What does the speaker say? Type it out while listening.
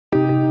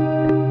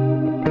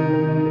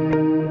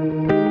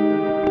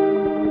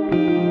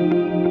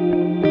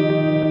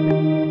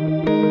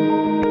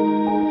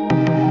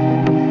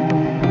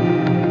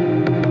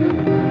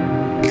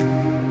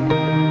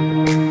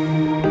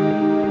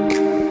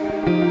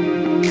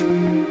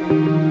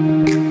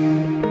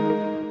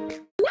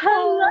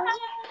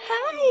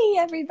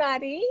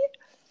Maddie.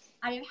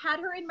 I have had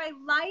her in my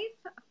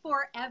life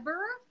forever.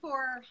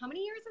 For how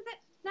many years is it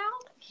now?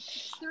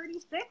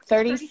 36?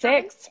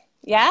 36.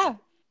 Yeah.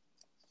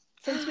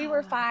 Since we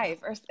were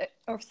 5 or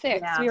 6.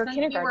 Yeah, we were since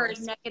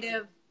kindergartners. we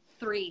were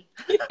 -3.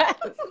 Yes.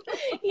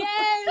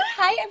 Yes.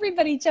 Hi,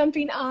 everybody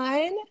jumping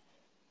on.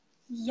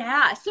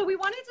 Yeah, so we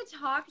wanted to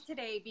talk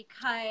today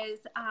because,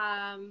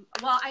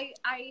 well,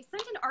 I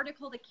sent an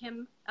article to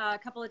Kim a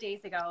couple of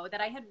days ago that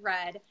I had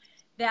read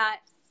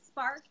that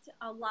sparked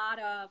a lot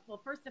of,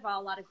 well, first of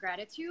all, a lot of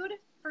gratitude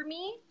for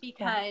me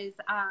because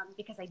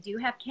I do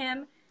have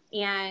Kim,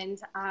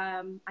 and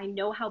I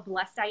know how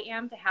blessed I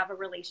am to have a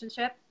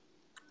relationship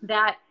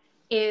that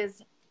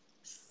is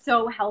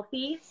so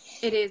healthy.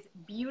 It is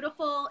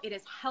beautiful. It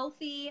is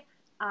healthy.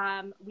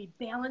 We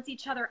balance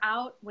each other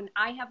out. When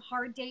I have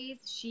hard days,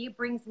 she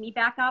brings me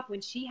back up.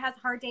 When she has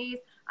hard days,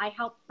 I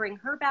help bring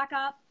her back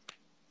up.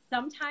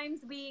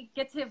 Sometimes we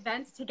get to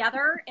vent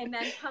together and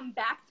then come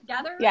back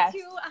together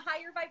to a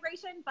higher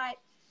vibration. But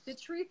the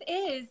truth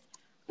is,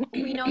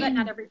 we know that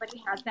not everybody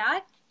has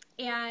that.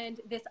 And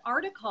this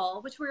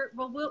article, which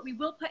we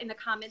will put in the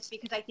comments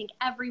because I think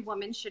every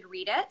woman should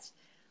read it,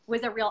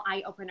 was a real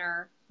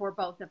eye-opener for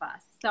both of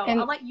us. So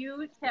I'll let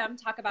you, Kim,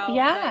 talk about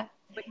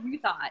what you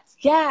thought.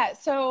 Yeah,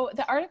 so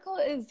the article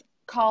is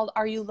called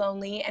Are You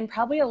Lonely? And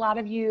probably a lot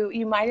of you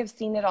might have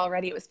seen it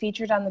already. It was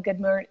featured on the Good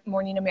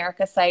Morning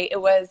America site.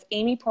 It was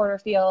Amy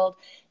Porterfield,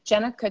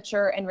 Jenna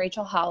Kutcher, and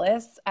Rachel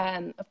Hollis.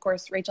 Of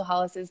course, Rachel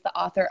Hollis is the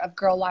author of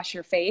Girl Wash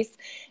Your Face.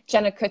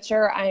 Jenna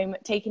Kutcher, I'm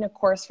taking a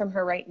course from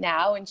her right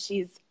now, and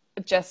she's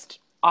just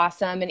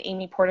awesome. And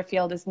Amy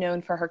Porterfield is known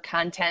for her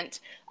content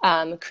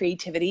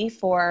creativity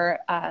for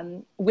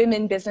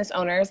women business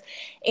owners.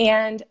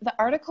 And the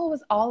article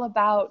was all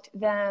about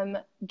them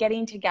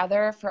getting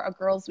together for a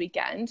girls'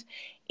 weekend.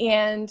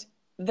 And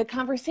the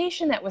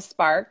conversation that was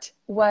sparked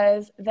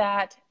was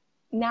that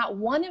not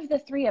one of the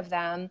 3 of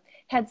them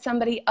had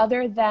somebody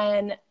other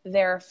than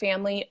their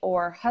family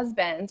or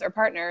husbands or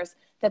partners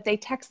that they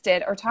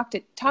texted or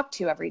talked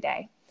to every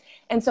day.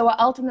 And so what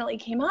ultimately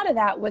came out of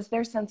that was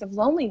their sense of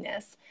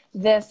loneliness,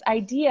 this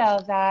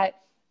idea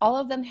that all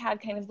of them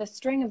had kind of the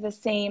string of the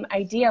same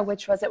idea,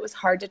 which was it was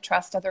hard to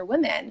trust other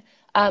women.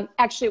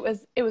 Actually,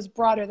 it was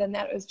broader than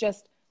that. It was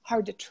just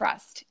hard to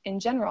trust in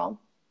general.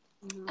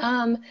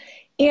 Mm-hmm.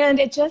 And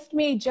it just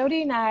made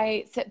Jody and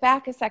I sit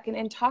back a second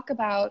and talk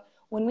about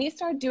when we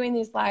started doing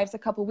these lives a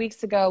couple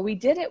weeks ago, we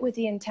did it with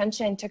the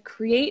intention to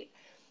create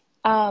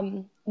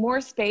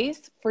more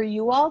space for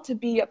you all to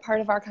be a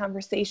part of our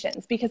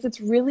conversations, because it's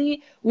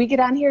really, we get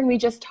on here and we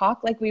just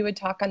talk like we would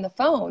talk on the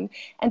phone.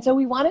 And so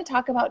we want to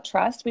talk about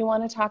trust. We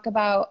want to talk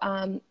about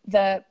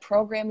the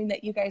programming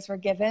that you guys were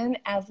given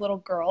as little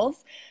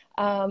girls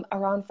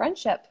around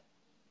friendship.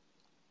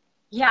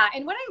 Yeah,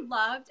 and what I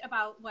loved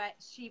about what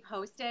she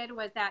posted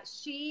was that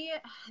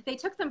they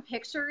took some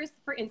pictures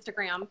for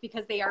Instagram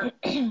because they are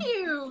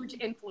huge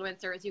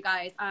influencers, you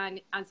guys,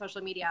 on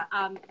social media.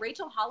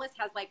 Rachel Hollis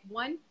has like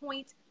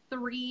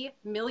 1.3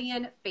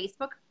 million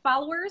Facebook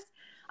followers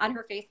on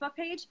her Facebook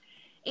page.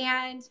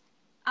 And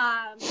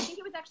I think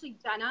it was actually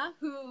Jenna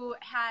who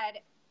had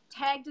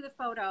tagged the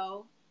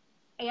photo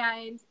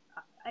and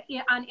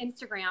on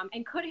Instagram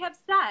and could have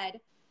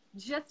said,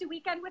 just a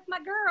weekend with my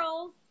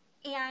girls,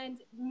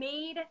 and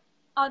made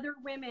other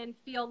women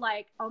feel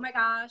like, oh my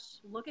gosh,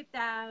 look at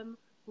them.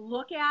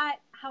 Look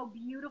at how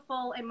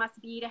beautiful it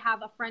must be to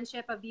have a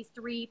friendship of these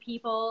 3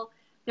 people.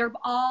 They're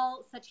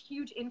all such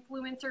huge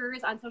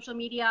influencers on social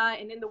media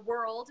and in the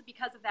world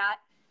because of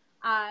that.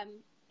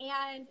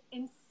 And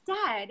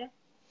instead,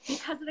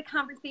 because of the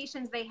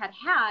conversations they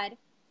had,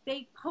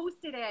 they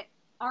posted it,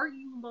 are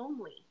you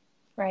lonely?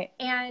 Right.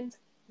 And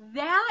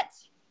that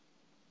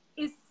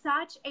is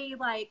such a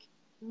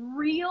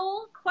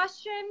real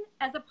question,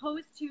 as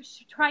opposed to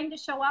trying to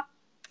show up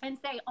and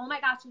say, oh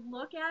my gosh,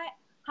 look at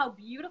how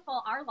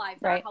beautiful our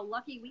lives are, how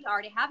lucky we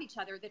are to have each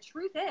other. The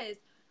truth is,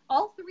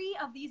 all 3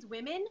 of these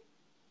women,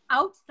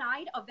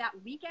 outside of that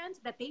weekend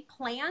that they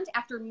planned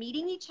after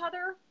meeting each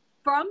other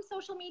from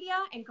social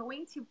media and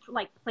going to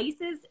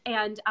places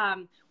and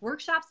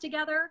workshops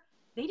together,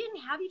 they didn't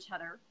have each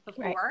other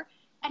before. Right.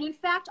 And in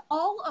fact,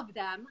 all of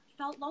them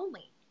felt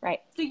lonely. Right.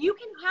 So you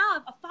can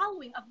have a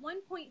following of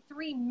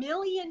 1.3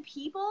 million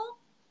people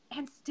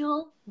and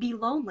still be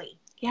lonely.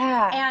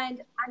 Yeah.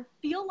 And I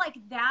feel like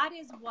that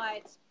is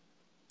what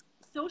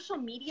social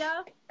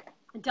media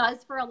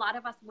does for a lot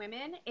of us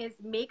women, is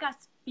make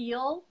us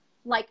feel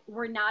like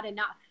we're not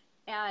enough,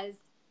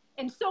 as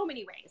in so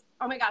many ways.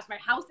 Oh my gosh, my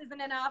house isn't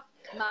enough.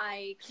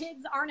 My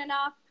kids aren't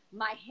enough.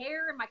 My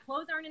hair and my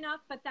clothes aren't enough.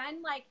 But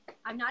then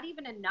I'm not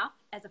even enough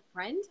as a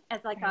friend,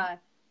 as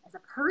as a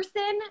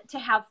person to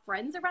have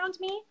friends around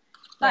me.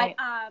 But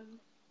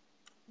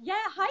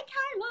yeah, hi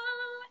Kyla.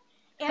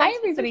 And hi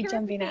everybody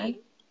jumping in.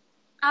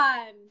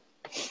 I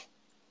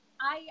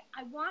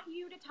want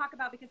you to talk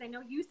about, because I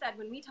know you said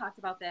when we talked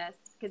about this,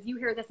 because you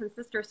hear this in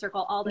Sister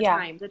Circle all the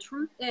time, the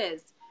truth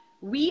is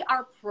we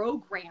are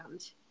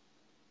programmed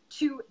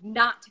to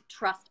not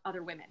trust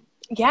other women.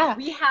 Yeah.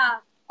 We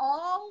have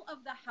all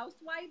of the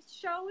housewives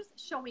shows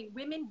showing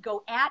women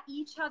go at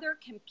each other,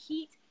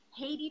 compete,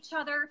 hate each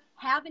other,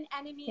 have an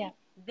enemy. Yeah.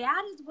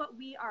 That is what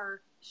we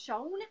are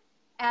shown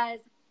as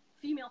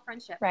female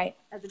friendship, right,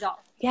 as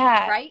adults.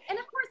 yeah, Right. And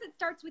of course it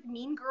starts with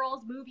Mean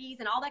Girls movies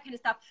and all that kind of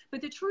stuff.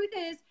 But the truth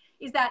is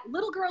that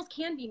little girls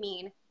can be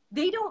mean.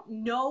 They don't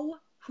know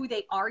who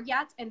they are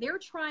yet. And they're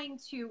trying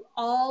to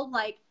all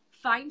like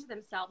find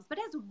themselves. But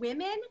as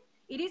women,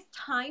 it is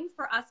time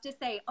for us to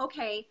say,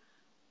 okay,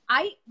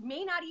 I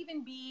may not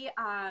even be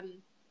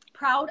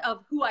proud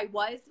of who I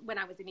was when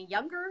I was in a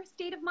younger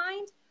state of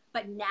mind,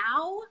 but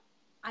now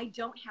I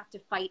don't have to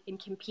fight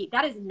and compete.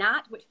 That is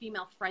not what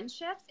female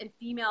friendships and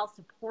female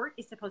support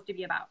is supposed to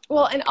be about.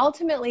 Well, and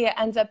ultimately it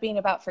ends up being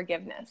about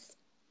forgiveness.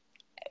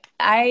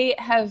 I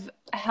have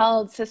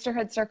held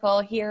Sisterhood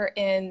Circle here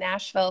in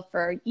Nashville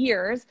for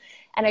years,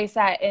 and I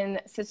sat in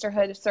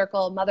Sisterhood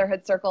Circle,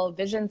 Motherhood Circle,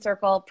 Vision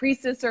Circle,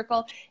 Priestess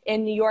Circle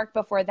in New York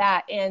before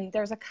that. And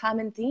there's a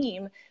common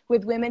theme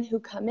with women who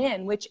come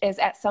in, which is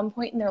at some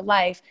point in their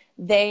life,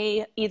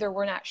 they either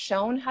were not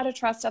shown how to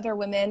trust other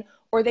women,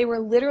 or they were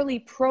literally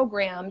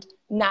programmed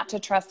not to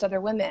trust other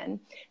women.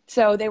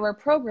 So they were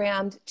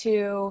programmed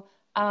to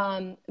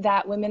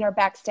that women are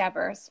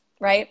backstabbers,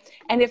 right?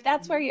 And if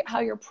that's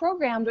how you're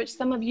programmed, which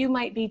some of you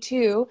might be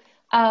too,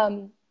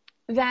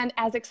 then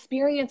as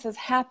experiences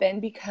happen,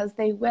 because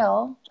they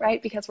will,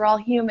 right? Because we're all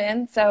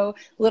human. So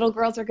little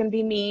girls are going to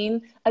be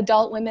mean.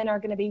 Adult women are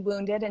going to be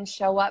wounded and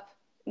show up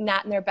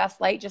not in their best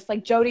light, just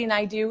like Jody and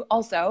I do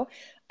also.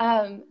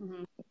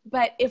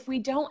 But if we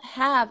don't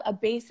have a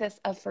basis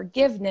of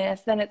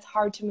forgiveness, then it's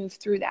hard to move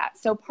through that.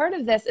 So part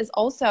of this is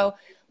also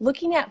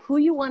looking at who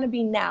you want to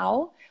be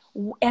now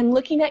and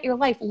looking at your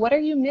life. What are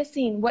you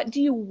missing? What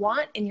do you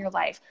want in your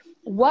life?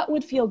 What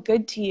would feel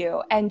good to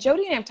you? And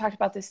Jody and I have talked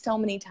about this so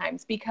many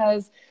times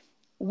because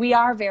we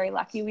are very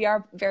lucky. We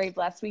are very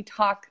blessed. We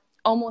talk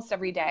almost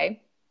every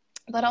day.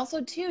 But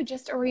also, too,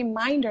 just a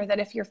reminder that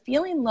if you're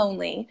feeling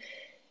lonely,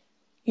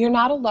 you're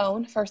not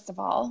alone, first of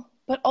all.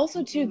 But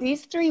also, too,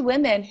 these three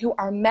women who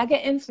are mega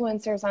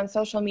influencers on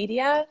social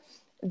media,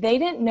 they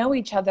didn't know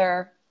each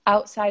other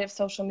outside of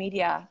social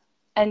media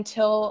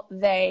until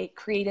they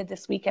created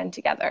this weekend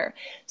together.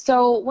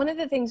 So one of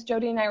the things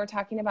Jody and I were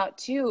talking about,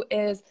 too,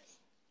 is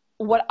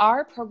what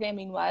our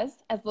programming was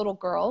as little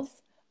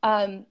girls.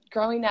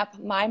 Growing up,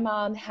 my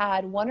mom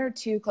had one or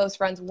two close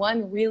friends,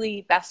 one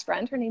really best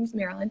friend, her name's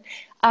Marilyn,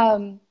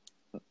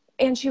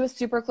 and she was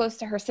super close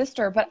to her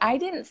sister, but I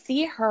didn't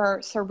see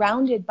her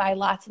surrounded by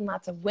lots and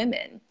lots of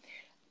women.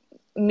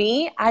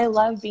 Me, I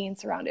love being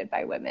surrounded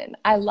by women.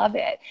 I love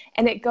it.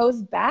 And it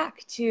goes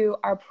back to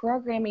our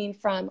programming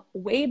from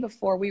way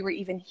before we were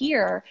even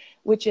here,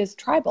 which is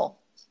tribal,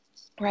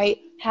 right?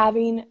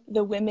 Having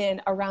the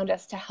women around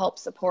us to help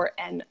support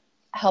and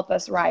help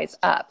us rise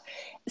up.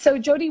 So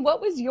Jody, what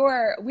was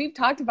we've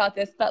talked about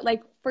this, but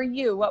like for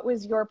you, what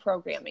was your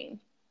programming?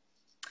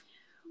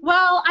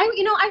 Well,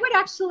 I would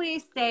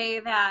actually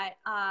say that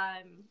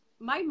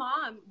my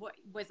mom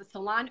was a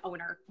salon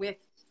owner with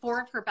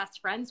 4 of her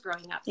best friends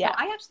growing up. So Yeah.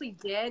 I actually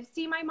did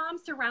see my mom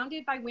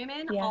surrounded by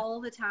women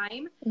all the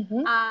time.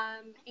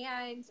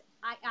 And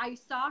I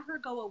saw her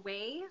go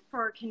away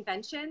for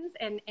conventions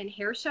and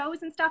hair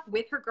shows and stuff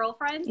with her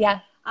girlfriends. Yeah.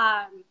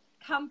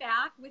 Come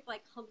back with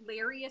like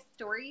hilarious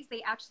stories.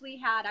 They actually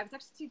had, I was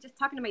actually just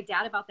talking to my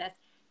dad about this.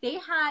 They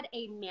had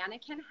a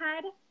mannequin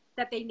head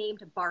that they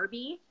named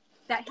Barbie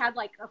that had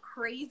like a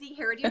crazy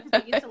hairdo because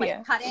they used to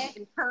like cut it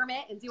and perm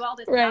it and do all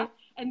this stuff.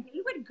 And they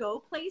would go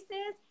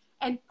places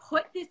and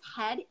put this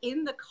head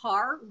in the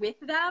car with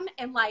them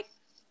and like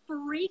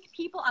freak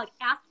people out, like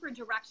ask for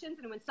directions.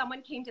 And when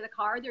someone came to the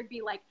car, there'd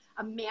be like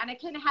a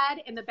mannequin head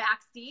in the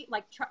back seat,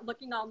 like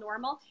looking all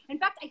normal. In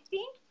fact, I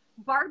think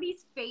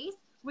Barbie's face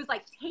was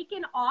like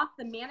taken off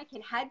the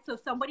mannequin head so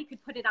somebody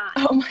could put it on.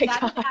 Oh my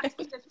God.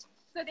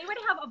 So they would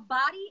have a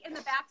body in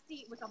the back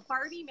seat with a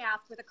Barbie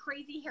mask with a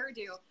crazy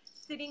hairdo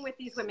sitting with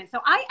these women.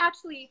 So I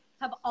actually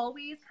have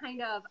always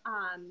kind of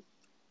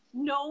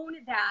known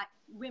that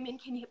women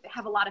can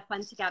have a lot of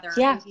fun together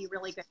and be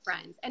really good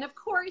friends. And of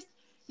course,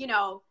 you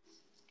know,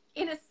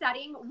 in a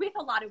setting with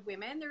a lot of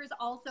women, there's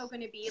also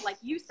going to be, like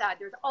you said,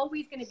 there's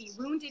always going to be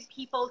wounded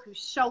people who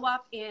show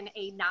up in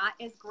a not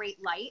as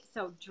great light.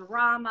 So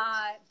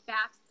drama,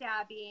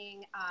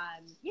 backstabbing,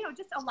 you know,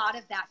 just a lot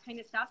of that kind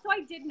of stuff. So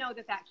I did know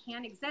that that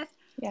can exist.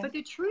 Yeah. But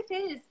the truth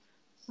is,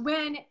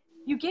 when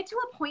you get to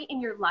a point in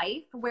your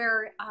life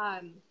where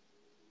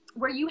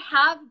you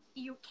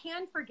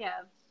can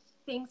forgive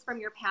things from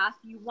your past,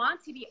 you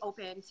want to be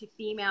open to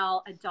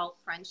female adult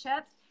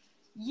friendships,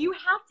 you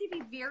have to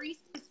be very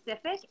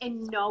specific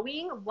in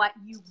knowing what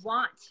you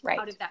want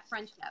out of that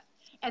friendship,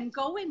 and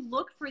go and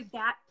look for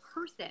that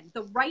person,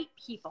 the right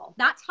people,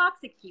 not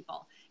toxic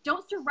people.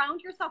 Don't surround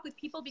yourself with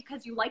people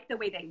because you like the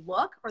way they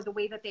look or the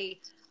way that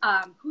they,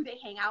 who they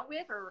hang out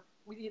with, or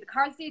the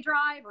cars they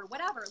drive or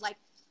whatever. Like,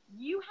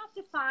 you have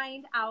to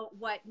find out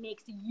what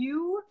makes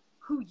you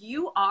who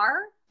you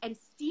are and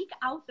seek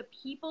out the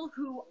people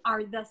who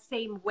are the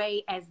same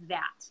way as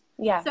that.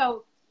 Yeah.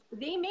 So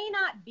they may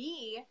not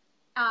be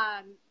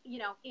you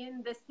know,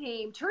 in the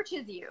same church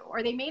as you,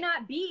 or they may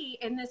not be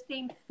in the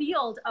same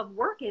field of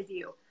work as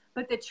you.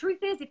 But the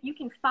truth is, if you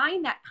can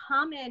find that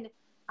common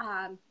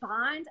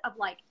bond of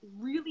like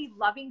really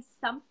loving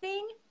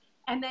something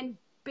and then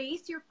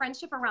base your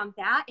friendship around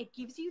that, it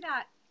gives you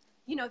that,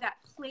 you know, that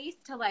place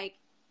to like,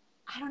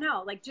 I don't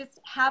know, like just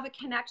have a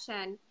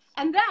connection,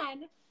 and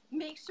then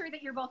make sure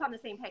that you're both on the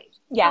same page.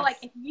 Yes. So like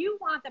if you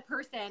want the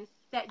person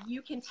that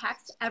you can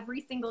text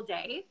every single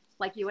day,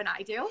 like you and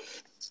I do,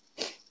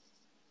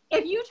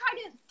 if you try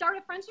to start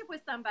a friendship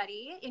with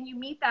somebody and you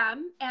meet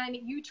them and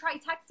you try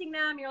texting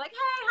them, you're like,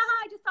 hey,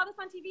 haha, I just saw this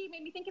on TV,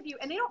 made me think of you,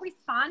 and they don't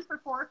respond for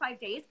 4 or 5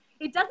 days,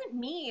 it doesn't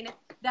mean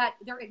that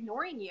they're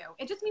ignoring you.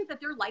 It just means that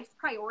their life's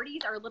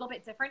priorities are a little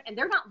bit different and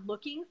they're not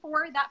looking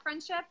for that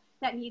friendship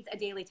that needs a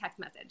daily text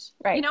message.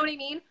 Right. You know what I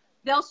mean?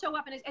 They'll show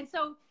up and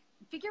so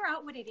figure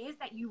out what it is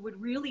that you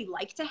would really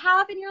like to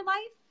have in your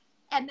life,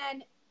 and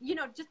then, you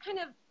know, just kind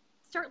of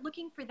start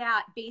looking for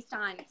that based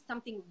on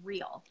something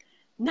real.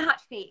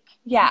 Not fake.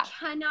 Yeah. You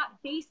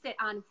cannot base it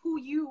on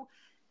who you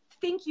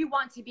think you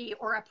want to be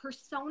or a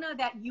persona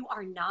that you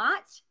are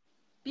not,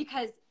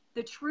 because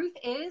the truth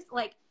is,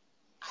 like,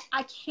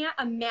 I can't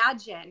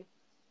imagine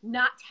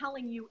not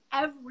telling you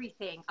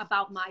everything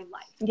about my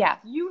life. Yeah.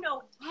 You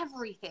know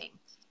everything.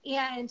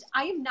 And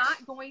I am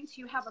not going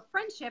to have a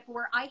friendship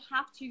where I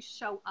have to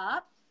show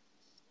up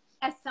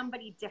as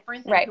somebody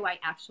different than who I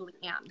actually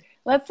am.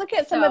 Let's look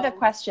at some of the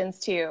questions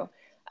too.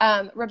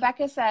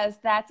 Rebecca says,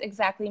 that's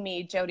exactly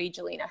me, Jody,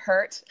 Jelena,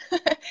 hurt.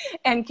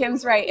 And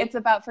Kim's right. It's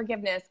about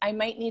forgiveness. I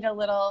might need a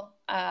little,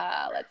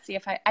 let's see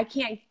if I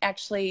can't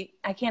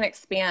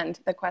expand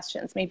the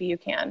questions. Maybe you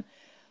can.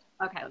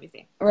 Okay, let me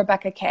see.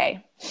 Rebecca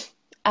K.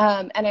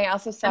 And I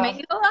also saw. I might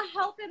need a little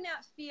help in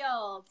that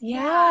field.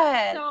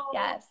 Yes. So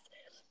yes.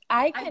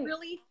 I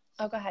really.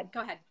 Oh, go ahead.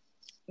 Go ahead.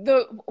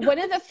 One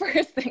of the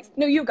first things,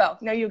 no, you go.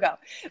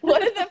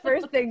 One of the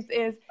first things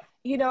is,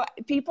 you know,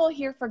 people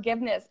hear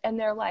forgiveness and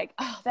they're like,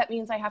 oh, that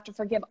means I have to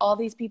forgive all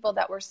these people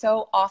that were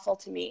so awful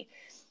to me.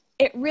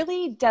 It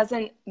really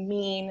doesn't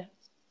mean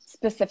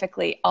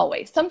specifically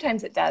always.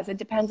 Sometimes it does. It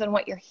depends on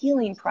what your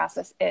healing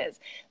process is.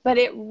 But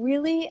it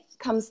really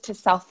comes to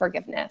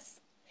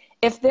self-forgiveness.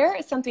 If there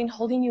is something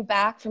holding you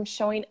back from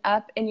showing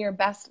up in your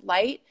best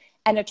light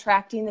and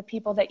attracting the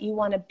people that you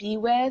want to be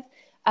with,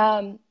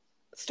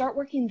 start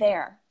working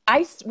there.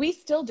 We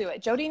still do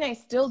it. Jody and I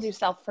still do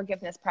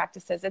self-forgiveness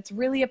practices. It's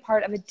really a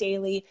part of a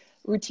daily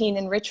routine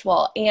and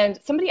ritual. And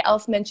somebody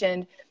else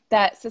mentioned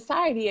that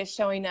society is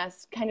showing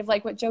us, kind of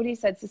like what Jody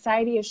said,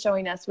 society is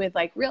showing us with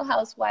like Real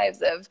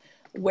Housewives of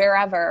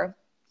wherever,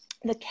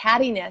 the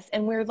cattiness,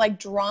 and we're like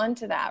drawn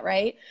to that,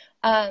 right?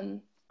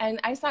 And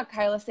I saw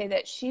Kyla say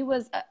that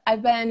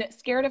I've been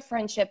scared of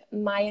friendship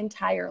my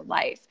entire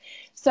life.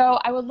 So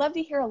I would love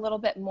to hear a little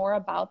bit more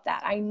about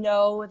that. I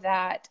know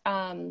that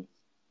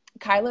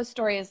Kyla's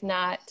story is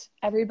not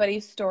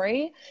everybody's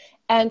story.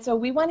 And so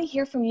we want to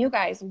hear from you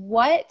guys.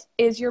 What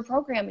is your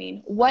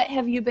programming? What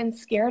have you been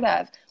scared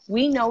of?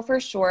 We know for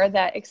sure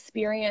that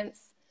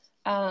experience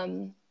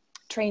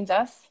trains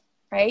us,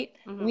 right?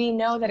 Mm-hmm. We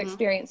know that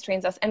experience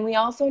trains us. And we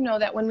also know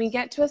that when we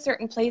get to a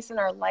certain place in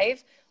our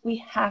life, we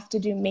have to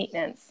do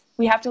maintenance.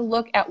 We have to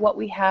look at what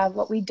we have,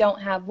 what we don't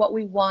have, what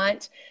we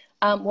want,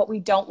 what we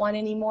don't want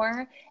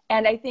anymore.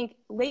 And I think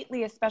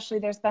lately, especially,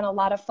 there's been a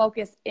lot of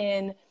focus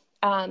in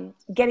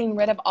getting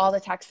rid of all the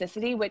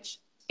toxicity, which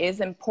is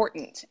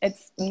important.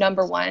 It's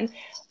number one.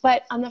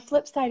 But on the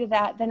flip side of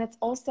that, then it's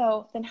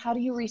also, then how do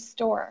you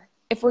restore?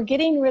 If we're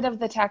getting rid of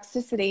the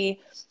toxicity,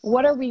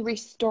 what are we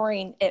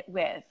restoring it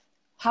with?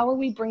 How are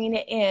we bringing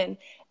it in?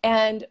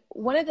 And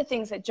one of the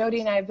things that Jody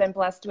and I have been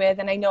blessed with,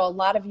 and I know a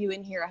lot of you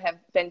in here have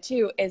been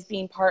too, is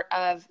being part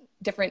of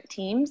different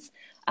teams,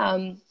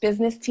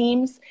 business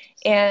teams.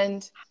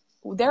 And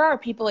there are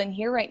people in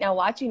here right now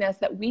watching us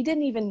that we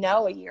didn't even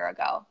know a year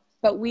ago,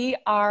 but we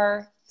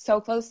are so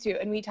close to,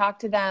 and we talk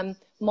to them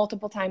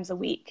multiple times a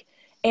week.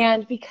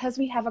 And because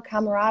we have a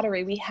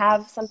camaraderie, we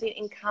have something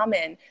in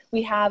common,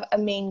 we have a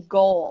main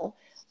goal.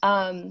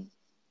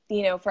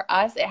 You know, for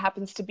us, it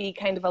happens to be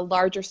kind of a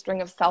larger string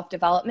of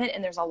self-development,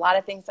 and there's a lot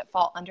of things that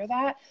fall under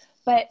that.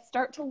 But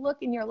start to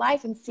look in your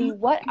life and see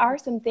what are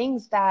some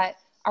things that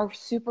are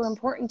super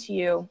important to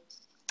you,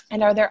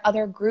 and are there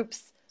other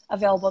groups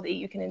available that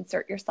you can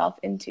insert yourself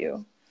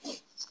into?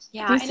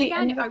 Yeah, and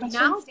again,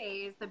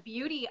 nowadays, the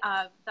beauty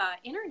of the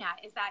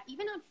internet is that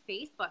even on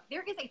Facebook,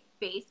 there is a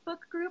Facebook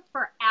group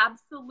for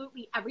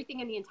absolutely everything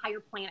in the entire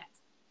planet.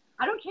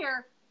 I don't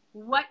care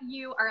what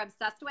you are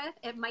obsessed with.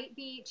 It might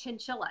be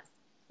chinchillas.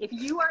 If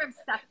you are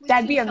obsessed with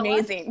that'd be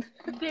amazing.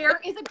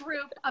 There is a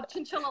group of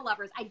chinchilla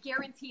lovers. I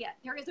guarantee it.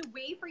 There is a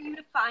way for you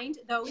to find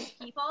those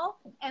people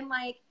and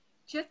like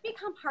just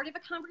become part of a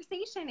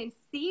conversation and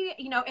see,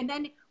 you know, and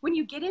then when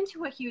you get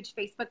into a huge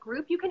Facebook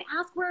group, you can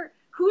ask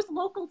who's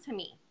local to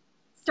me.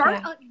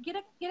 Start, get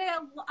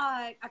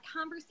a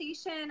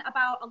conversation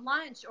about a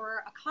lunch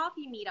or a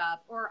coffee meetup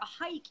or a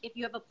hike if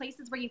you have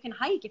places where you can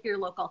hike if you're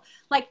local.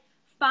 Like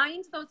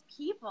find those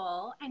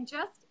people and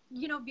just,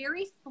 you know,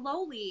 very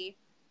slowly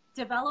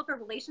develop a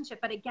relationship.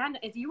 But again,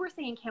 as you were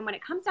saying, Kim, when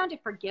it comes down to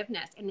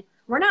forgiveness, and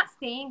we're not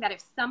saying that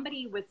if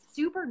somebody was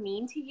super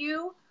mean to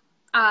you,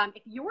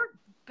 if your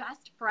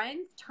best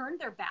friends turned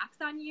their backs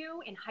on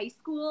you in high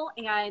school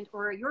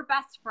or your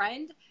best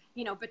friend,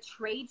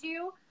 betrayed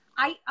you,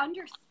 I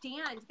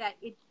understand that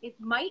it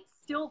might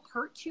still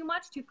hurt too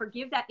much to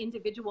forgive that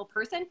individual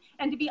person.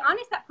 And to be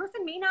honest, that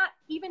person may not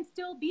even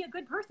still be a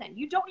good person.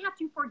 You don't have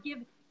to forgive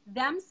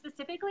them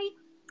specifically,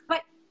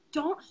 but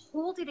don't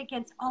hold it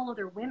against all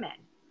other women.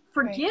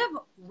 Forgive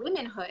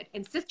womanhood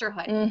and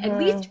sisterhood. At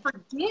least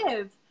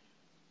forgive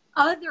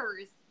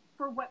others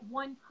for what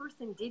one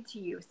person did to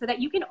you, so that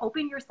you can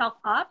open yourself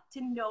up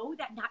to know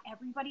that not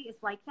everybody is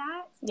like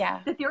that. Yeah.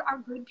 That there are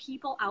good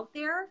people out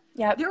there.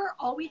 Yep. There are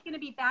always going to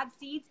be bad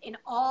seeds in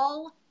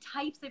all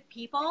types of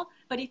people.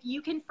 But if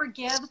you can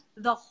forgive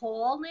the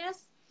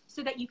wholeness,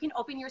 so that you can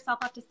open yourself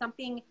up to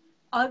something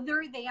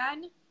other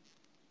than,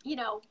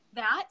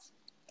 that.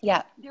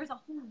 Yeah. There's a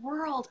whole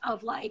world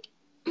of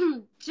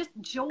just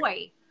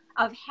joy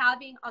of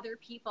having other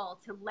people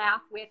to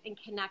laugh with and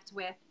connect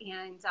with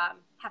and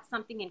have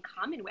something in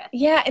common with.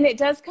 Yeah. And it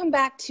does come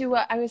back to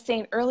what I was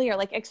saying earlier,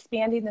 like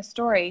expanding the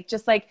story.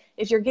 Just like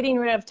if you're getting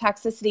rid of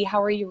toxicity,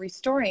 how are you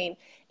restoring?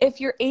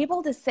 If you're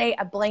able to say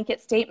a blanket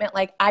statement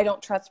like, I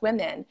don't trust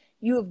women,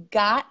 we have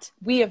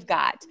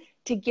got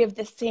to give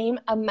the same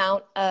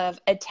amount of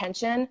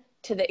attention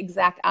to the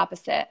exact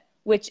opposite,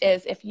 which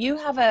is if you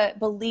have a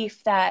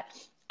belief that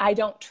I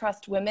don't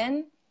trust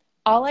women,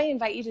 all I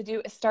invite you to do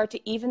is start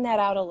to even that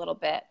out a little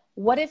bit.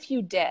 What if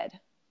you did?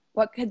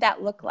 What could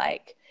that look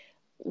like?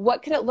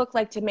 What could it look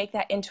like to make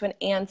that into an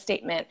and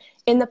statement?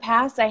 In the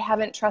past, I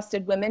haven't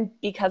trusted women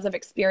because of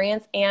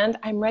experience, and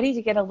I'm ready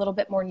to get a little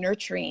bit more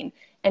nurturing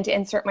and to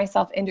insert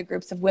myself into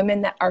groups of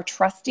women that are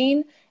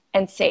trusting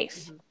and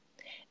safe.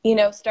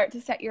 Start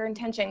to set your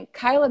intention.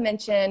 Kyla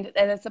mentioned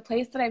that it's a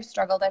place that I've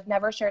struggled. I've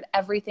never shared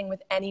everything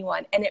with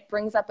anyone. And it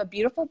brings up a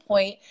beautiful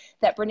point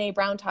that Brene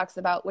Brown talks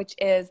about, which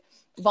is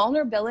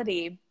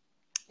vulnerability.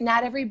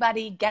 Not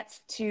everybody gets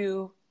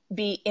to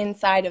be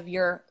inside of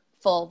your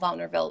full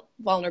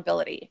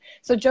vulnerability.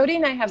 So Jody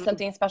and I have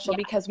something special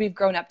because we've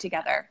grown up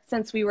together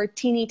since we were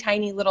teeny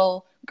tiny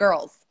little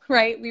girls,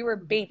 right? We were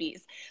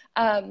babies.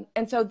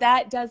 And so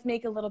that does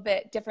make a little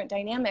bit different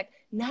dynamic.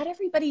 Not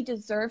everybody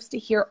deserves to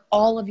hear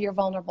all of your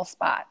vulnerable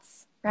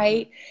spots,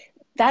 right?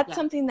 That's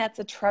something that's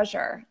a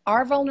treasure.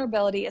 Our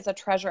vulnerability is a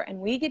treasure, and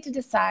we get to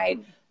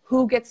decide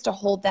who gets to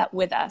hold that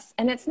with us.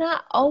 And it's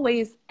not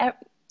always,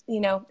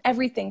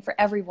 everything for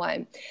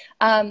everyone.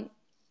 Aunt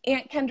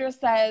Kendra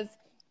says,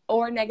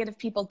 or negative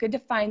people, good to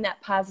find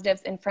that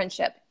positives in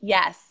friendship.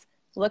 Yes.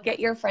 Look at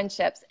your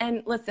friendships.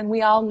 And listen,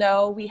 we all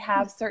know we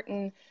have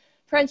certain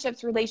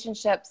friendships,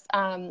 relationships,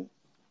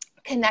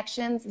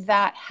 connections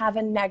that have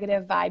a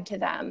negative vibe to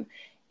them.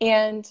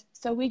 And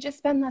so we just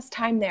spend less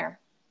time there.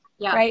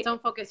 Yeah. Right?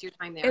 Don't focus your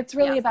time there. It's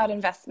really about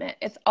investment.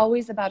 It's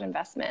always about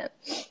investment.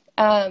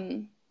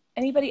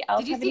 Anybody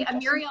else? Did you see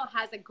Muriel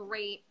has a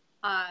great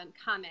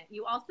comment.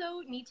 You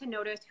also need to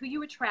notice who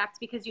you attract,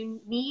 because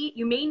you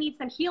may need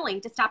some healing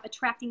to stop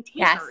attracting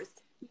takers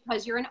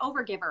because you're an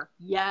overgiver.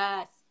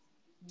 Yes.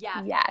 Yep.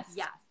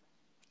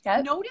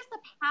 Notice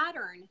a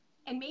pattern,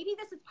 and maybe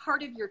this is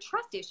part of your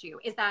trust issue,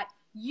 is that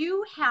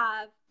you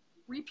have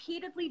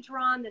repeatedly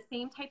drawn the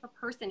same type of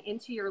person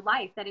into your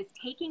life that is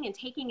taking and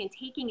taking and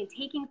taking and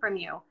taking from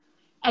you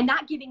and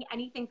not giving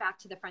anything back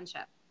to the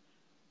friendship.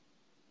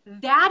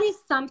 That is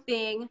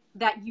something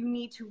that you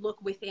need to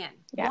look within.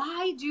 Yeah.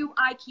 Why do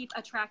I keep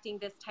attracting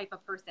this type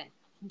of person?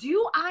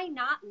 Do I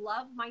not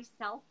love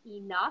myself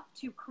enough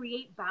to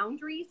create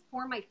boundaries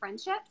for my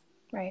friendships?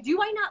 Right. Do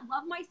I not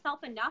love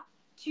myself enough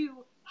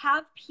to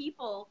have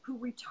people who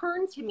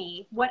return to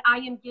me what I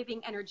am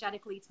giving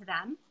energetically to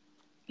them?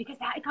 Because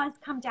that does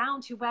come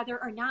down to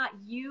whether or not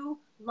you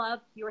love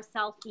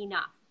yourself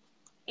enough.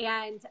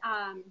 And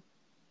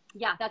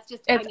that's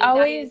just,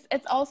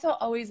 it's also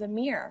always a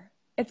mirror.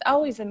 It's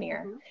always a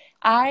mirror. Mm-hmm.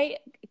 I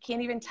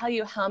can't even tell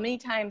you how many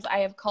times I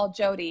have called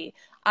Jody.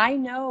 I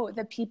know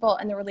the people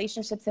and the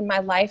relationships in my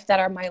life that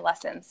are my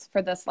lessons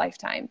for this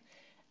lifetime.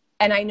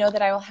 And I know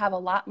that I will have a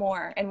lot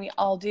more, and we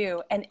all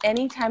do. And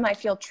anytime I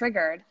feel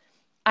triggered,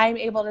 I'm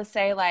able to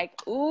say like,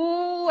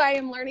 ooh, I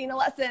am learning a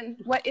lesson.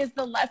 What is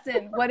the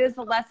lesson? What is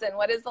the lesson?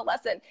 What is the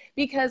lesson?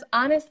 Because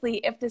honestly,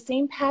 if the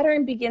same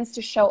pattern begins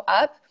to show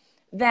up,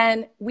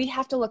 then we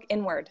have to look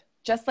inward.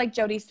 Just like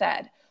Jody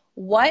said,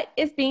 what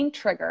is being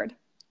triggered?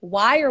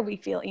 Why are we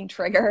feeling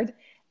triggered?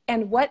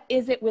 And what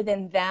is it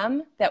within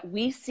them that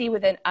we see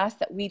within us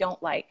that we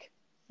don't like?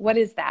 What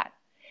is that?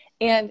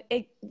 And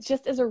it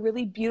just is a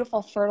really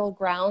beautiful, fertile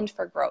ground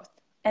for growth.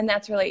 And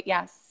that's really,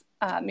 yes,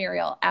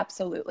 Muriel,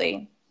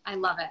 absolutely. I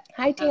love it.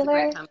 Hi,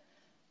 Taylor.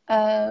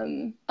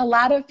 A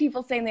lot of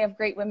people saying they have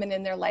great women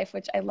in their life,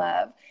 which I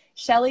love.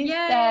 Shelly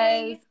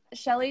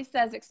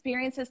says,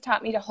 experience has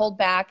taught me to hold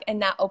back and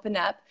not open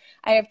up.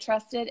 I have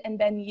trusted and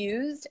been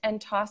used and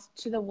tossed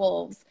to the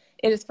wolves.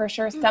 It is for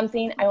sure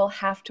something I will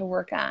have to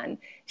work on.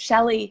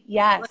 Shelly,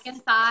 yes. Look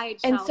inside,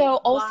 and Shelly. So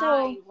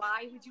also,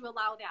 why would you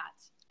allow that?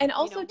 And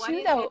also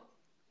too, though,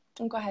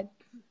 go ahead.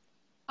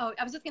 Oh,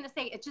 I was just going to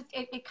say,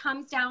 it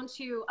comes down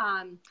to,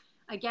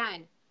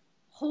 again,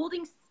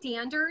 holding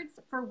standards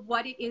for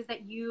what it is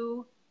that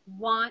you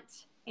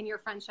want in your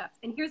friendships.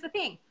 And here's the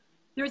thing.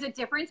 There's a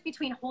difference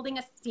between holding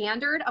a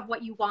standard of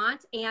what you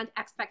want and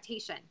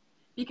expectation,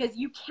 because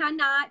you can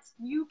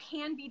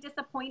be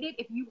disappointed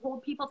if you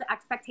hold people to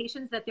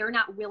expectations that they're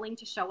not willing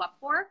to show up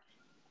for.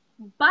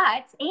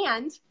 But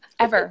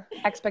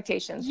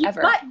Expectations.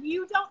 But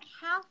you don't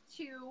have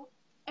to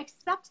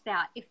accept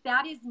that if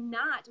that is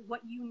not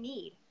what you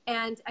need.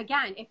 And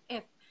again,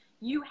 if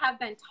you have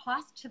been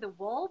tossed to the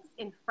wolves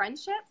in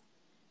friendships,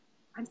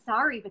 I'm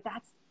sorry, but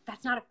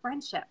that's not a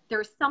friendship.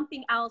 There's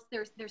something else.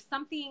 There's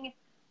something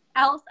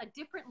else, a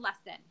different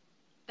lesson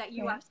that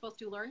you are supposed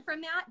to learn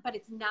from that, but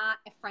it's not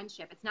a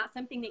friendship. It's not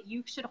something that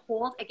you should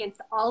hold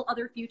against all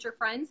other future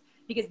friends,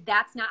 because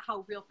that's not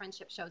how real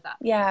friendship shows up.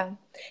 Yeah.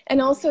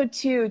 And also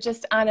too,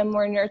 just on a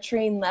more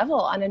nurturing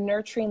level,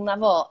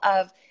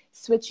 of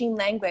switching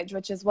language,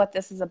 which is what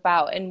this is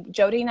about. And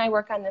Jody and I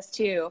work on this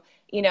too.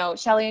 You know,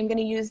 Shelly, I'm going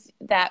to use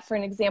that for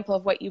an example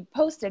of what you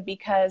posted,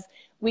 because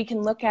we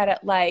can look at it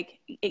like,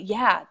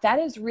 yeah, that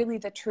is really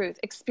the truth.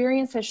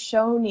 Experience has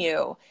shown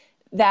you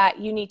that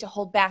you need to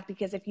hold back,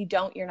 because if you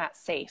don't, you're not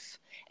safe.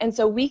 And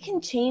so we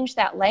can change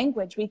that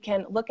language. We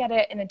can look at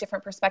it in a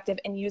different perspective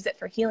and use it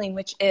for healing,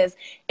 which is,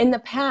 in the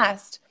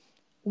past,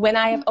 when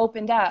I have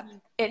opened up,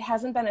 it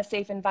hasn't been a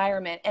safe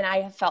environment and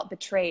I have felt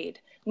betrayed.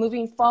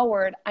 Moving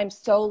forward, I'm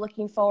so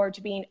looking forward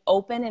to being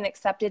open and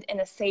accepted in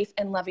a safe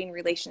and loving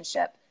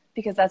relationship,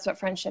 because that's what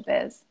friendship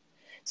is.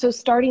 So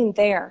starting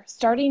there,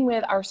 starting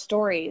with our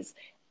stories,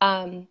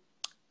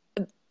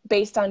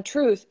 based on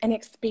truth, and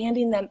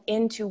expanding them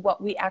into what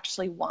we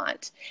actually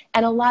want.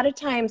 And a lot of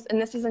times,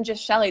 and this isn't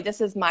just Shelly, this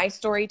is my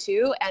story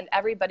too, and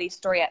everybody's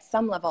story at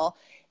some level,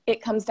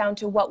 it comes down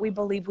to what we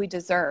believe we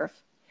deserve.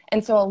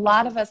 And so a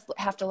lot of us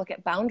have to look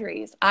at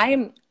boundaries.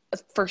 I'm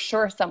for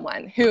sure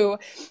someone who,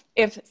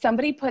 if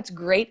somebody puts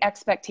great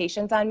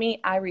expectations on me,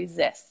 I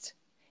resist.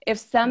 If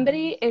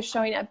somebody is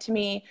showing up to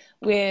me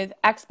with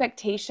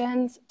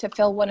expectations to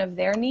fill one of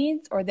their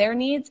needs or their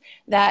needs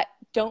that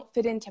don't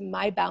fit into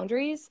my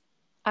boundaries,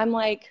 I'm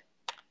like,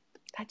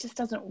 that just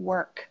doesn't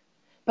work.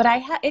 But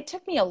it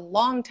took me a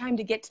long time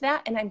to get to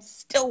that, and I'm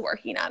still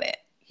working on it,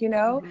 you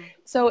know?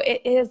 So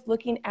it is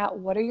looking at,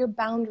 what are your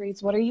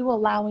boundaries? What are you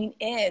allowing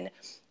in?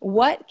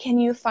 What can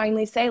you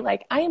finally say?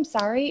 Like, I am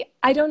sorry,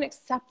 I don't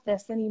accept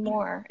this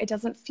anymore. It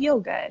doesn't feel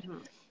good.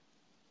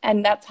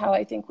 And that's how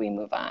I think we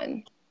move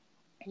on.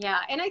 Yeah.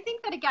 And I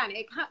think that, again,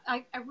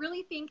 I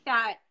really think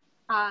that,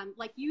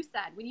 like you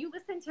said, when you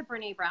listen to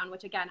Brene Brown,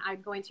 which again,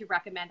 I'm going to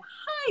recommend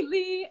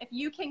highly, if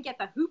you can get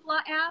the Hoopla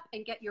app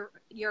and get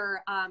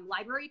your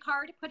library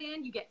card put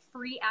in, you get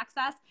free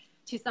access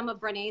to some of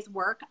Brene's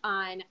work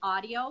on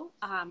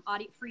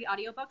free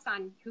audiobooks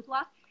on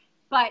Hoopla.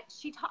 But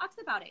she talks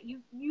about it.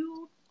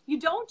 You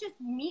don't just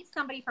meet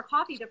somebody for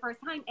coffee the first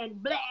time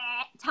and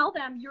tell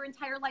them your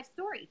entire life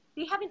story.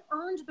 They haven't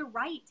earned the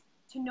right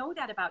to know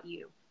that about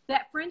you.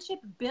 That friendship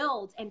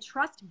builds and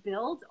trust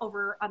builds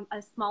over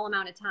a small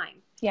amount of time.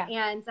 Yeah.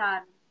 And,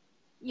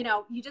 you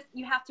know,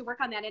 you have to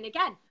work on that. And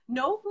again,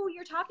 know who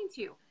you're talking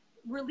to.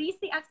 Release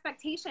the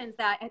expectations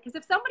because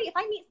if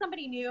I meet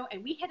somebody new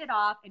and we hit it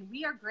off and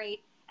we are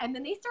great, and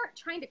then they start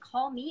trying to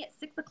call me at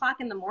 6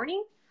 o'clock in the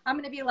morning, I'm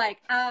going to be like,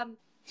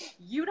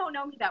 you don't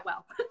know me that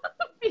well.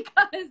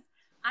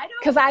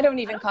 Because I don't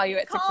even call you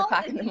at 6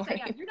 o'clock in the morning.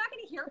 You're not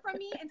going to hear from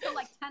me until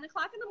like 10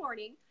 o'clock in the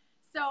morning.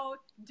 So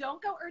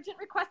don't go urgent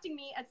requesting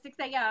me at 6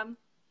 a.m.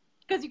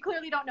 because you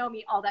clearly don't know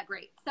me all that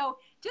great. So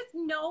just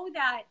know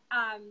that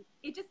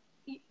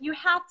you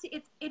have to,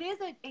 it is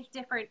a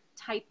different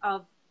type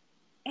of,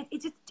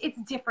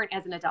 it's different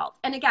as an adult.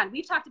 And again,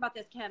 we've talked about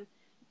this, Kim,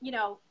 you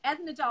know, as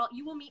an adult,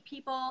 you will meet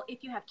people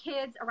if you have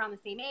kids around the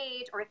same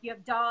age, or if you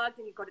have dogs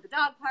and you go to the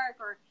dog park,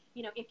 or,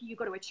 you know, if you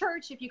go to a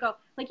church, if you go,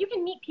 like, you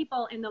can meet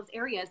people in those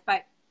areas.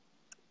 But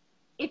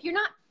if you're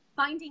not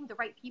finding the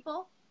right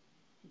people,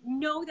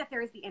 know that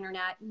there is the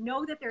internet,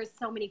 know that there's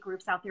so many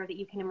groups out there that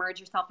you can immerse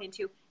yourself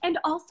into. And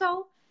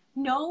also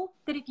know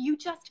that if you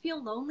just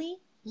feel lonely,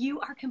 you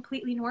are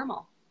completely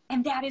normal,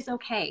 and that is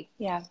okay.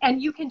 Yeah.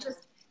 And you can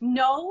just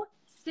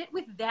sit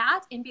with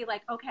that and be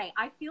like, okay,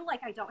 I feel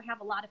like I don't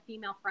have a lot of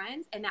female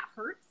friends, and that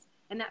hurts,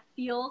 and that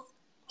feels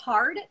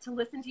hard to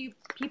listen to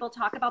people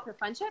talk about their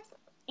friendships.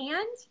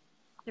 And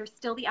there's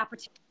still the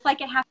opportunity,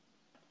 like it happens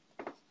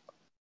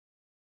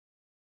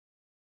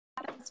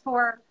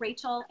for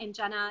Rachel and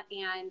Jenna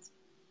and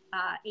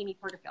Amy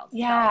Porterfield.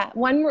 Yeah. So,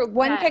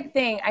 one quick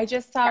thing. I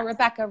just saw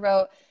Rebecca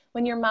wrote,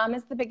 when your mom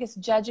is the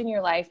biggest judge in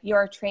your life, you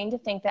are trained to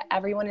think that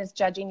everyone is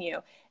judging you.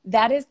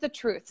 That is the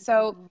truth.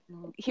 So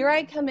here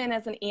I come in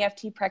as an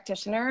EFT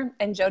practitioner,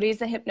 and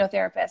Jody's a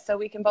hypnotherapist. So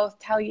we can both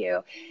tell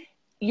you,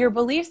 your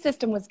belief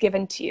system was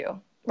given to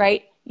you,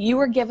 right? You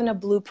were given a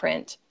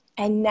blueprint.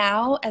 And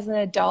now as an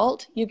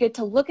adult, you get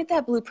to look at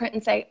that blueprint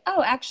and say,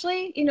 oh,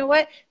 actually, you know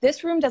what?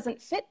 This room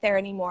doesn't fit there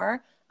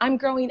anymore. I'm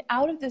growing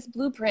out of this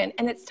blueprint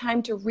and it's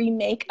time to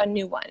remake a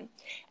new one.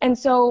 And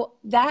so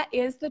that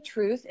is the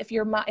truth. If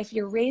you're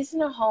raised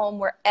in a home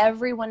where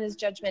everyone is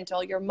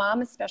judgmental, your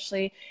mom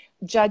especially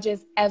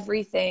judges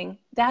everything,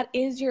 that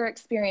is your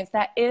experience.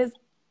 That is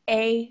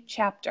a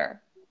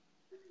chapter.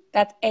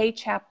 That's a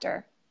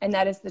chapter. And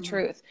that is the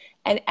truth.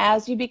 And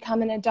as you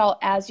become an adult,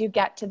 as you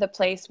get to the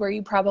place where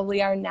you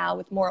probably are now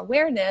with more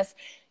awareness,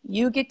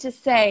 you get to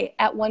say,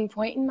 at one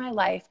point in my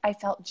life, I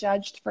felt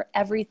judged for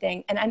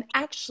everything. And I'm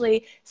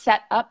actually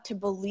set up to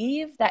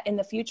believe that in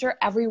the future,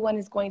 everyone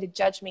is going to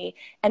judge me.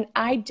 And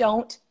I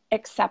don't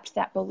accept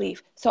that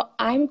belief. So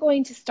I'm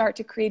going to start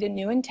to create a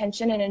new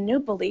intention and a new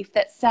belief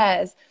that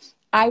says,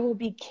 I will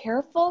be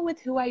careful with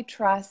who I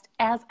trust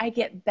as I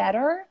get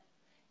better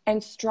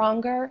and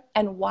stronger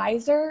and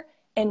wiser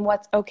in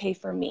what's okay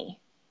for me.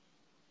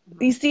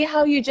 You see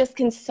how you just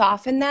can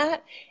soften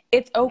that?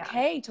 It's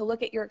okay to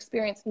look at your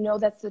experience, know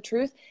that's the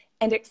truth,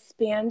 and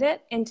expand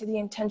it into the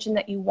intention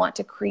that you want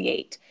to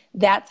create.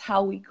 That's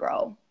how we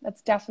grow.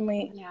 That's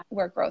definitely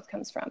where growth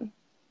comes from.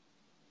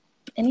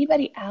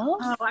 Anybody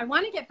else? Oh, I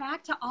want to get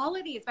back to all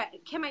of these, but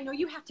Kim, I know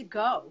you have to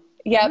go.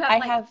 Yeah,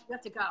 you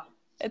have to go.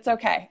 It's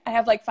okay. I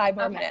have like 5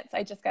 more minutes.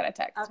 I just got a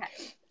text.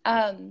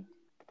 Okay.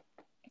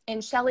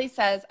 And Shelly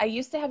says, I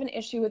used to have an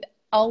issue with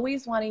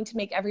always wanting to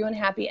make everyone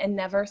happy and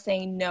never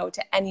saying no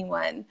to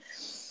anyone.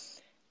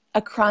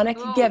 A chronic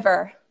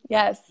giver.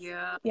 Yes.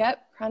 Yeah. Yep.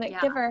 Chronic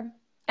giver.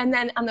 And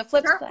then on the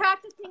flip side. Start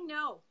practicing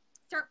no.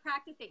 Start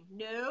practicing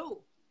no.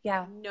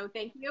 Yeah. No,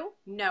 thank you.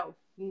 No.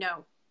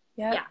 No.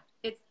 Yep.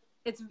 Yeah.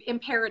 It's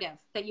imperative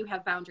that you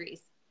have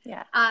boundaries.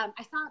 Yeah. I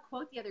saw a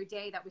quote the other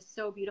day that was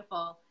so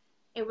beautiful.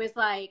 It was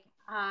like,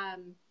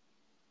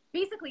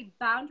 basically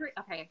boundary.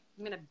 Okay.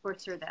 I'm going to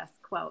butcher this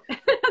quote.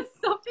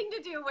 Something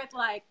to do with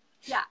like,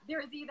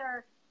 there's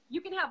either you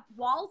can have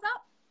walls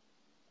up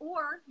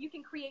or you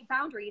can create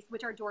boundaries,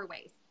 which are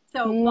doorways.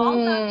 So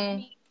walls up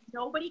means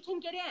nobody can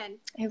get in.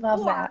 I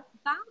love that.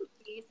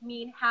 Boundaries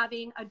mean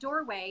having a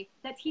doorway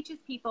that teaches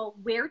people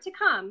where to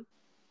come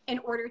in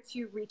order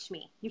to reach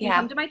me. You can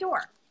come to my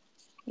door.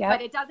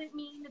 But it doesn't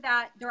mean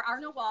that there are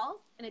no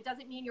walls, and it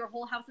doesn't mean your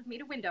whole house is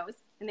made of windows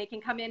and they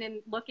can come in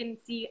and look and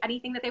see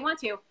anything that they want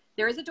to.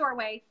 There is a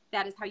doorway.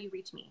 That is how you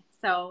reach me.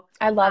 So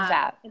I love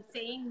that. And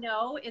saying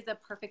no is a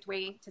perfect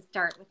way to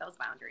start with those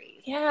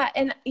boundaries. Yeah.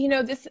 And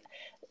this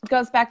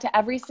goes back to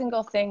every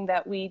single thing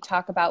that we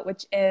talk about,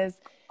 which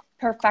is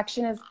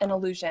perfection is an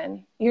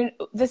illusion.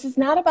 This is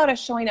not about us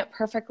showing up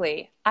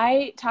perfectly.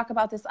 I talk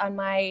about this on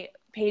my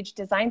page,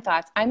 Design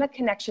Thoughts. I'm a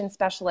connection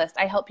specialist.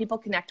 I help people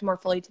connect more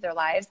fully to their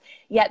lives.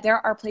 Yet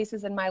there are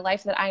places in my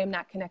life that I am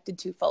not connected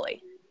to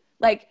fully.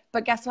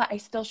 But guess what? I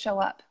still show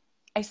up.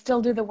 I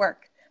still do the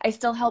work. I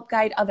still help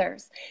guide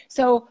others.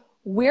 So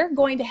we're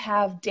going to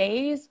have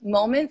days,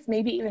 moments,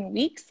 maybe even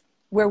weeks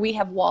where we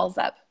have walls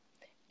up.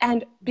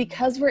 And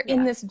because we're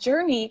in this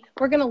journey,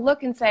 we're going to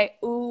look and say,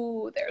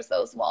 ooh, there's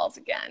those walls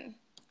again.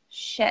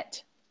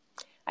 Shit.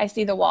 I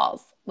see the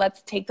walls.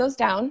 Let's take those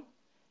down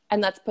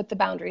and let's put the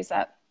boundaries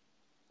up,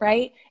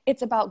 right?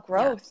 It's about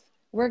growth.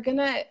 We're going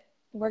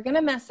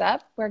to mess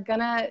up. We're going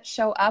to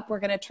show up. We're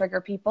going to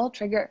trigger people.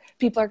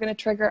 People are going to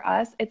trigger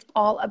us. It's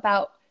all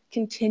about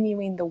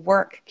continuing the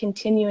work,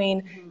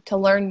 continuing to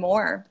learn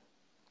more.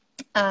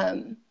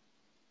 And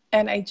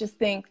I just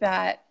think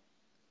that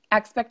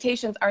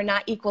expectations are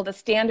not equal to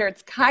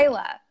standards.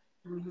 Kyla.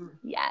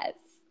 Yes,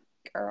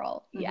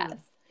 girl. Yes.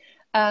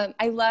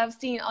 I love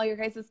seeing all your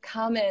guys'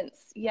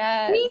 comments.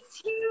 Yes. Me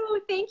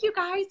too. Thank you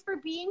guys for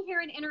being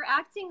here and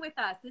interacting with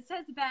us. This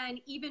has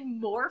been even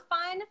more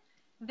fun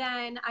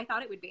than I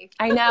thought it would be.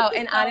 I know.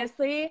 And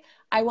honestly,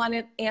 I want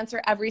to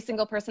answer every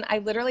single person. I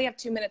literally have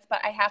 2 minutes, but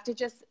I have to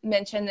just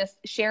mention this.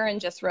 Sharon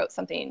just wrote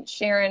something.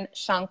 Sharon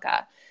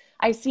Shanka.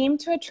 I seem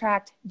to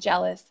attract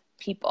jealous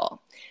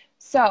people.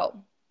 So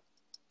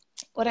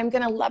what I'm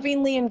going to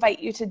lovingly invite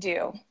you to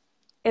do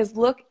is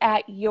look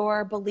at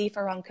your belief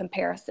around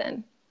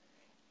comparison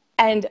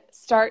and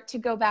start to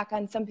go back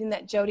on something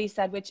that Jody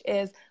said, which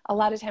is a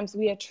lot of times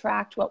we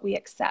attract what we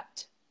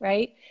accept,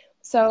 right?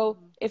 So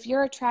if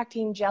you're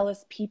attracting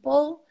jealous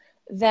people,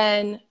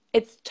 then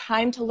it's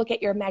time to look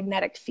at your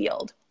magnetic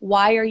field.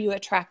 Why are you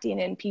attracting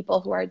in people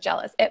who are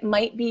jealous? It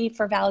might be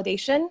for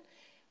validation.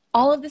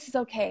 All of this is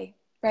okay,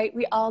 right?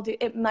 We all do.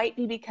 It might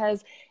be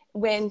because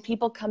when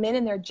people come in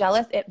and they're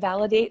jealous, it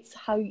validates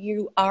how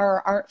you are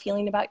or aren't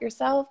feeling about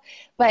yourself.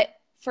 But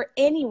for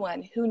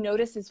anyone who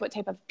notices what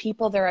type of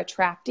people they're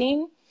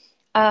attracting,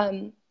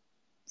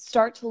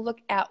 start to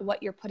look at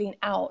what you're putting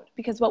out,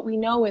 because what we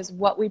know is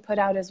what we put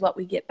out is what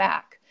we get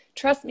back.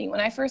 Trust me, when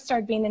I first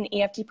started being an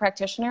EFT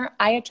practitioner,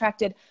 I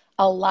attracted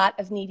a lot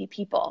of needy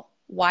people.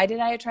 Why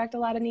did I attract a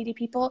lot of needy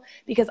people?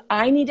 Because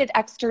I needed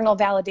external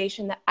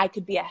validation that I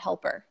could be a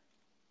helper.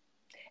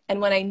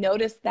 And when I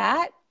noticed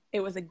that,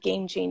 it was a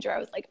game changer. I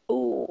was like,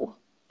 ooh,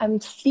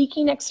 I'm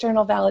seeking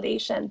external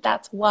validation.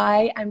 That's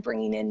why I'm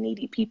bringing in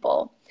needy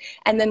people.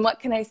 And then what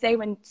can I say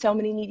when so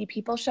many needy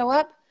people show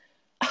up?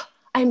 Oh,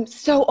 I'm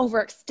so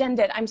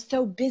overextended. I'm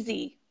so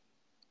busy,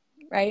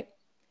 right?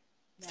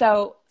 Yeah.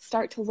 So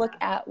start to look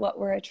at what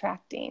we're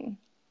attracting.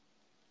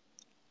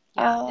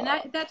 Yeah. Oh. And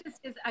that just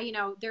is, you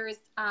know, there's,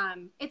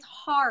 it's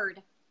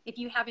hard if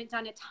you haven't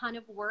done a ton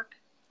of work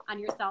on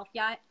yourself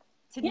yet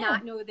to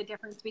not know the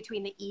difference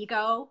between the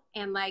ego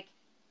and like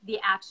the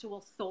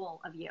actual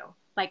soul of you.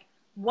 Like,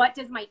 what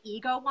does my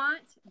ego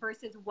want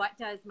versus what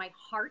does my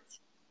heart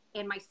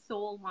and my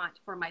soul want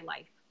for my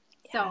life?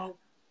 Yeah. So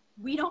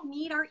we don't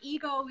need our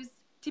egos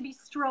to be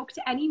stroked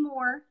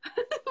anymore.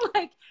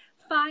 Like,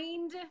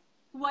 find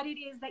what it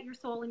is that your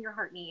soul and your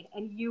heart need,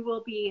 and you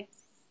will be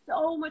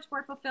so much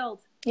more fulfilled.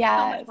 Yes.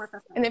 So much more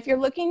fulfilled. And if you're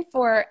looking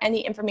for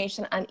any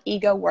information on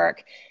ego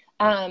work,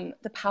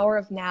 The Power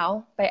of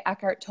Now by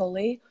Eckhart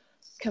Tolle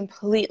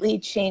completely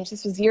changed.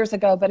 This was years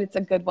ago, but it's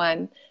a good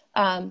one.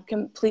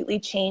 Completely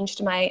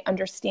changed my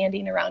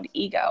understanding around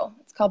ego.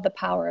 It's called The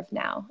Power of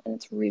Now, and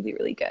it's really,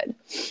 really good.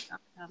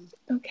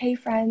 Okay,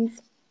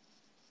 friends.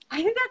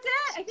 I think that's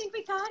it. I think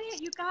we got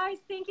it. You guys,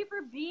 thank you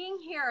for being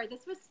here.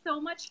 This was so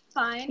much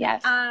fun.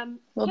 Yes. Kim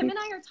and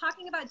I are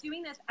talking about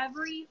doing this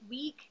every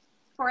week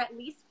for at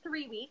least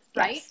 3 weeks,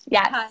 right?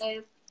 Yes.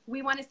 Because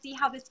we want to see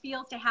how this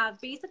feels to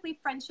have basically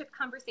friendship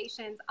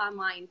conversations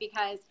online,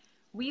 because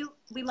we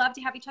love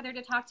to have each other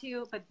to talk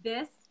to, but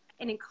this,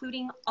 and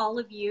including all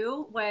of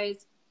you,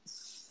 was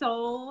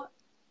so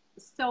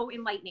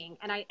enlightening,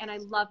 and I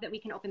love that we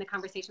can open the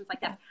conversations like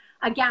this.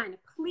 Again,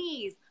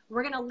 please,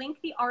 we're going to link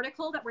the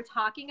article that we're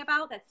talking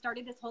about that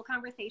started this whole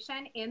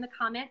conversation in the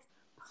comments.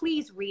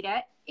 Please read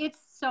it. It's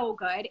so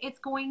good. It's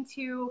going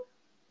to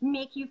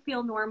make you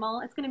feel normal.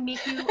 It's going to make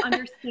you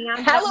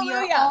understand that we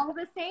are all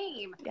the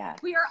same. Yeah.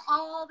 We are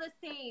all the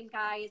same,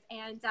 guys,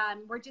 and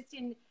we're just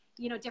in,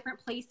 you know, different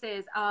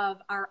places of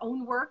our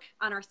own work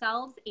on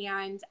ourselves,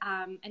 and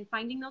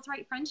finding those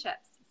right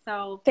friendships.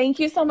 So thank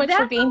you so much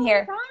for being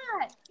here.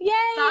 Yay!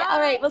 Bye. All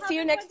right, we'll Have see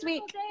you next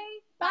week. Day.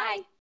 Bye. Bye.